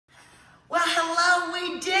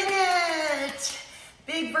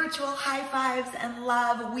Big virtual high fives and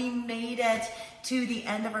love. We made it to the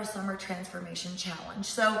end of our Summer Transformation Challenge.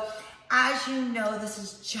 So as you know, this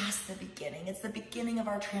is just the beginning. It's the beginning of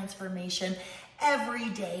our transformation. Every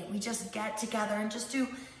day we just get together and just do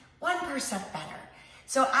 1% better.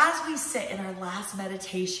 So as we sit in our last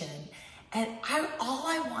meditation, and all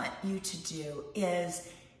I want you to do is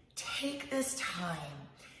take this time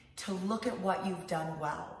to look at what you've done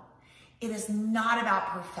well. It is not about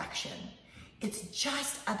perfection. It's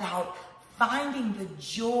just about finding the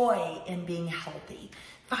joy in being healthy,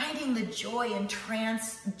 finding the joy in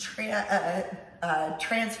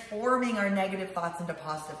transforming our negative thoughts into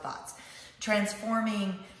positive thoughts,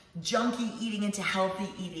 transforming junky eating into healthy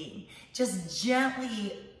eating, just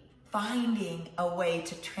gently finding a way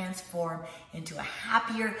to transform into a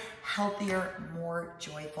happier, healthier, more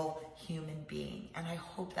joyful human being. And I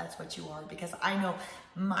hope that's what you are, because I know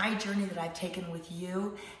my journey that I've taken with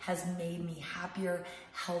you has made me happier,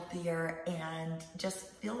 healthier, and just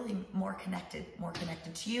feeling more connected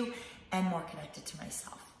to you and more connected to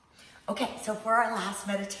myself. Okay, so for our last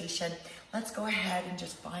meditation, let's go ahead and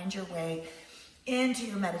just find your way into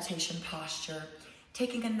your meditation posture,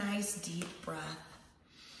 taking a nice deep breath.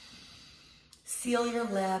 Seal your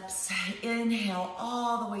lips, inhale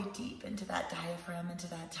all the way deep into that diaphragm, into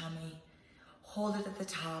that tummy. Hold it at the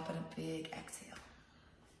top and a big exhale.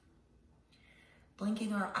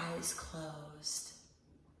 Blinking our eyes closed.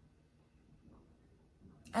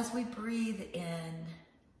 As we breathe in,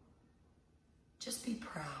 just be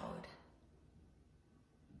proud.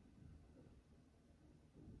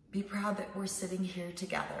 Be proud that we're sitting here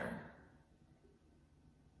together.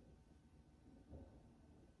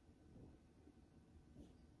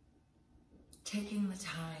 Taking the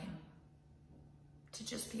time to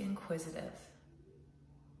just be inquisitive.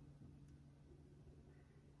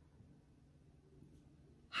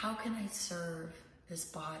 How can I serve this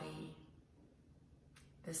body,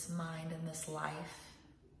 this mind, and this life?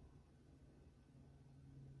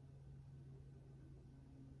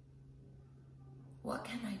 What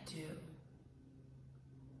can I do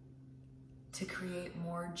to create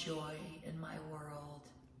more joy in my world?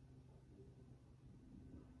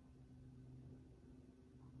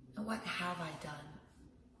 And what have I done?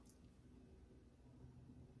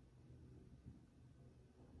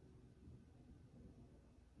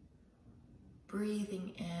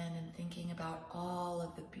 Breathing in and thinking about all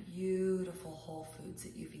of the beautiful whole foods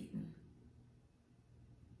that you've eaten.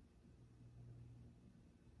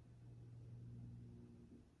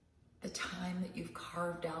 The time that you've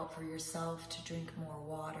carved out for yourself to drink more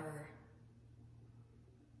water,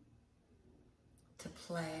 to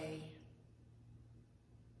play,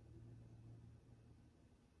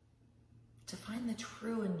 to find the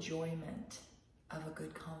true enjoyment of a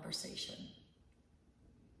good conversation.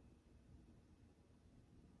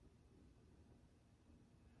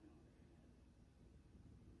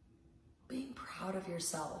 Being proud of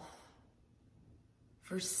yourself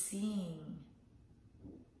for seeing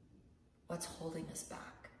what's holding us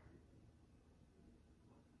back.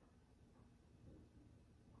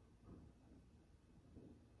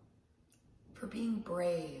 For being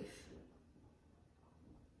brave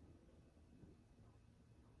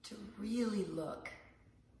to really look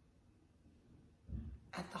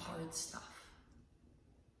at the hard stuff.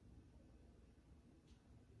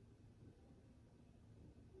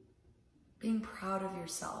 Being proud of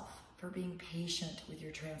yourself for being patient with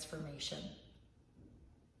your transformation.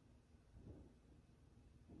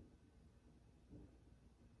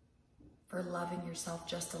 For loving yourself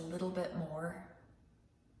just a little bit more.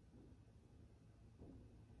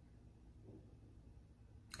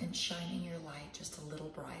 And shining your light just a little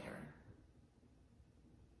brighter.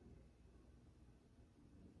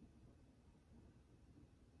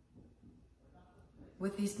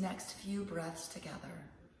 With these next few breaths together,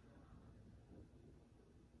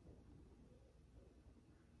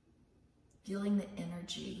 feeling the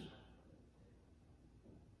energy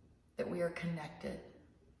that we are connected.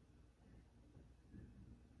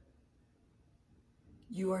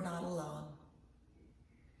 You are not alone.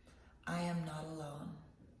 I am not alone.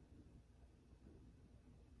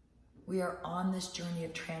 We are on this journey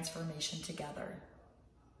of transformation together.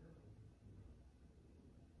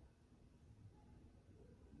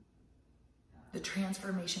 The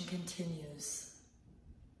transformation continues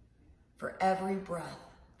for every breath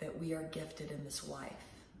that we are gifted in this life.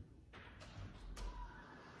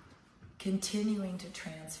 Continuing to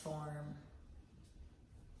transform.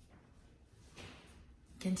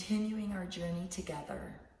 Continuing our journey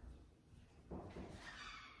together.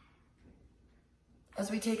 As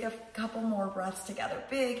we take a couple more breaths together,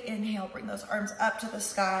 big inhale, bring those arms up to the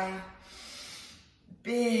sky.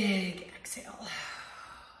 Big exhale.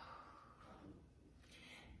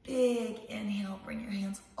 Big inhale. Bring your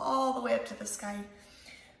hands all the way up to the sky.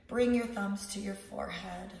 Bring your thumbs to your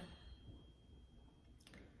forehead.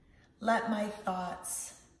 Let my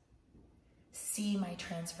thoughts see my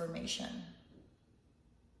transformation.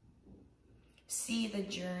 See the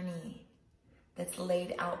journey that's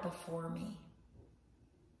laid out before me.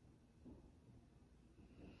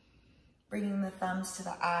 Bringing the thumbs to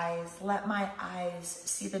the eyes. Let my eyes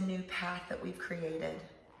see the new path that we've created.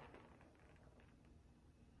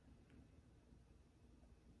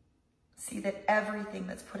 See that everything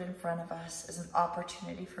that's put in front of us is an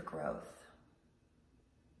opportunity for growth.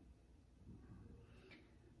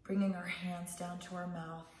 Bringing our hands down to our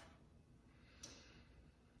mouth.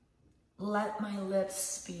 Let my lips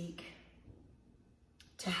speak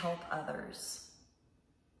to help others.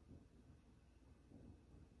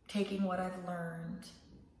 Taking what I've learned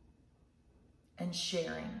and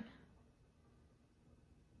sharing.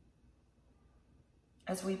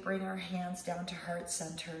 As we bring our hands down to heart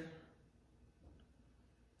center,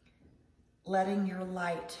 letting your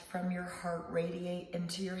light from your heart radiate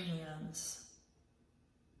into your hands.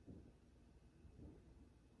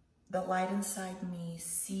 The light inside me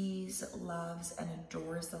sees, loves, and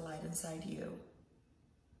adores the light inside you.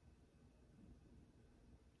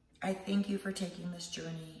 I thank you for taking this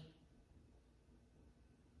journey.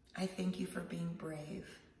 I thank you for being brave,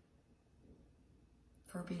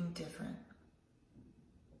 for being different.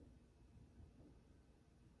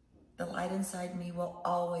 The light inside me will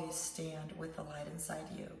always stand with the light inside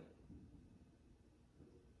you.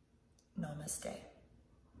 Namaste.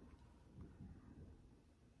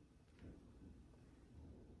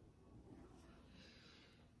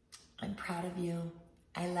 I'm proud of you.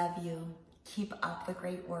 I love you. Keep up the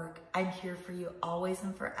great work. I'm here for you always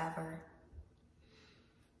and forever.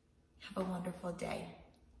 Have a wonderful day.